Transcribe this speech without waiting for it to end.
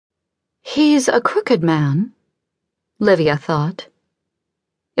He's a crooked man, Livia thought.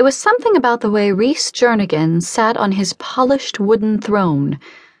 It was something about the way Rhys Jernigan sat on his polished wooden throne,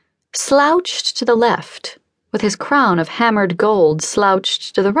 slouched to the left, with his crown of hammered gold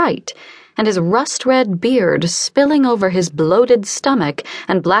slouched to the right, and his rust-red beard spilling over his bloated stomach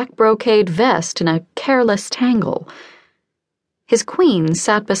and black brocade vest in a careless tangle. His queen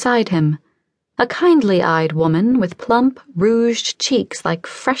sat beside him, a kindly-eyed woman with plump, rouged cheeks like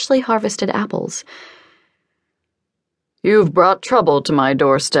freshly harvested apples. "You've brought trouble to my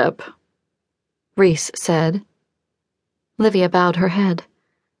doorstep," Rhys said. Livia bowed her head.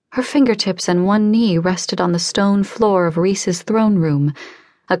 Her fingertips and one knee rested on the stone floor of Rhys's throne room,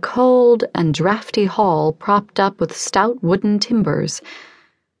 a cold and draughty hall propped up with stout wooden timbers.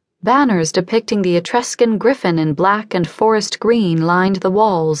 Banners depicting the Etruscan griffin in black and forest green lined the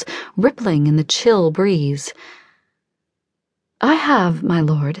walls, rippling in the chill breeze. "I have, my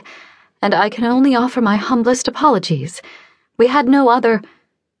lord, and I can only offer my humblest apologies. We had no other—"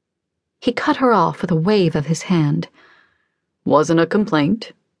 He cut her off with a wave of his hand. "Wasn't a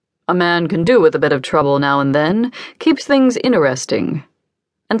complaint. A man can do with a bit of trouble now and then, keeps things interesting.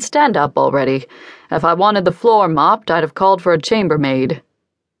 And stand up already. If I wanted the floor mopped, I'd have called for a chambermaid."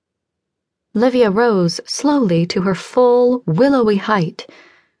 Livia rose slowly to her full, willowy height.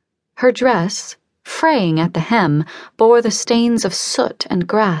 Her dress, fraying at the hem, bore the stains of soot and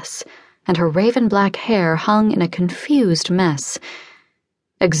grass, and her raven-black hair hung in a confused mess.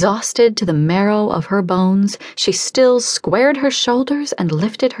 Exhausted to the marrow of her bones, she still squared her shoulders and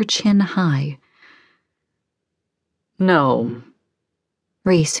lifted her chin high. "No,"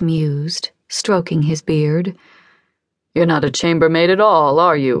 Rhys mused, stroking his beard. "You're not a chambermaid at all,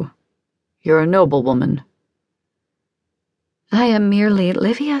 are you? You're a noblewoman." "I am merely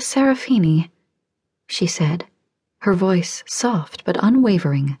Livia Serafini," she said, her voice soft but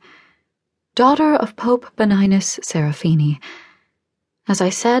unwavering. "Daughter of Pope Benignus Serafini. As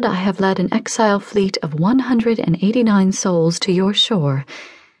I said, I have led an exile fleet of 189 souls to your shore.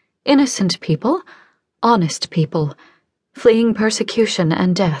 Innocent people, honest people, fleeing persecution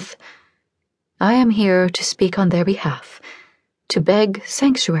and death. I am here to speak on their behalf, to beg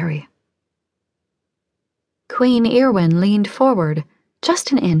sanctuary." Queen Irwin leaned forward,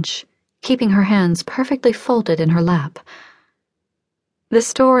 just an inch, keeping her hands perfectly folded in her lap. "The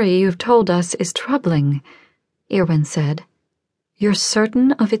story you've told us is troubling," Irwin said. "You're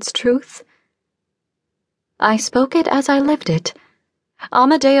certain of its truth?" "I spoke it as I lived it.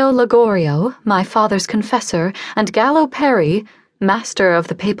 Amadeo Ligorio, my father's confessor, and Gallo Perry, master of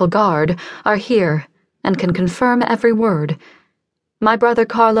the Papal Guard, are here and can confirm every word. My brother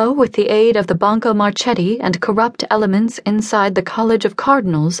Carlo, with the aid of the Banco Marchetti and corrupt elements inside the College of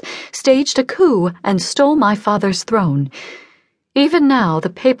Cardinals, staged a coup and stole my father's throne. Even now, the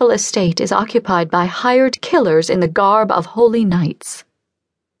papal estate is occupied by hired killers in the garb of holy knights.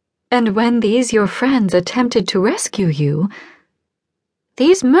 And when these your friends attempted to rescue you—"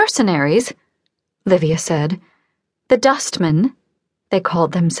 "These mercenaries," Livia said, "the dustmen, they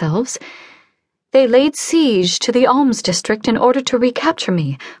called themselves, they laid siege to the alms district in order to recapture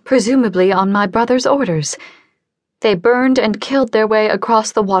me, presumably on my brother's orders. They burned and killed their way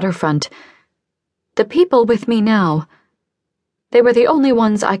across the waterfront. The people with me now, they were the only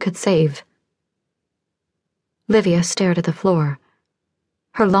ones I could save." Livia stared at the floor.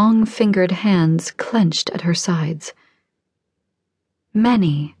 Her long-fingered hands clenched at her sides.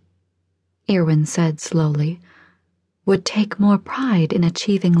 "Many," Irwin said slowly, "would take more pride in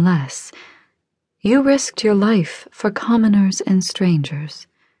achieving less. You risked your life for commoners and strangers."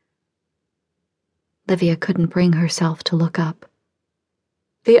 Livia couldn't bring herself to look up.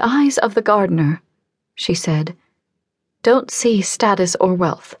 "The eyes of the gardener," she said, "don't see status or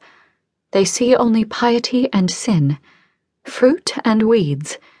wealth. They see only piety and sin, fruit and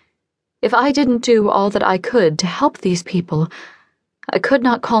weeds. If I didn't do all that I could to help these people, I could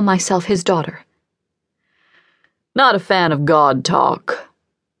not call myself his daughter." "Not a fan of God talk,"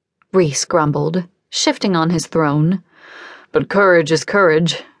 Rhys grumbled, shifting on his throne. "But courage is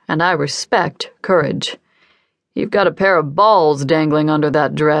courage, and I respect courage. You've got a pair of balls dangling under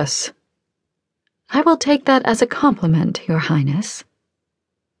that dress." "I will take that as a compliment, Your Highness."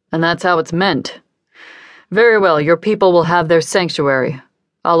 "And that's how it's meant. Very well, your people will have their sanctuary.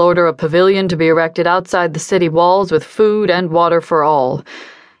 I'll order a pavilion to be erected outside the city walls with food and water for all.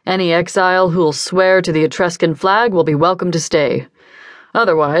 Any exile who'll swear to the Etruscan flag will be welcome to stay.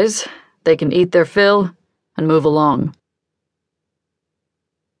 Otherwise, they can eat their fill and move along."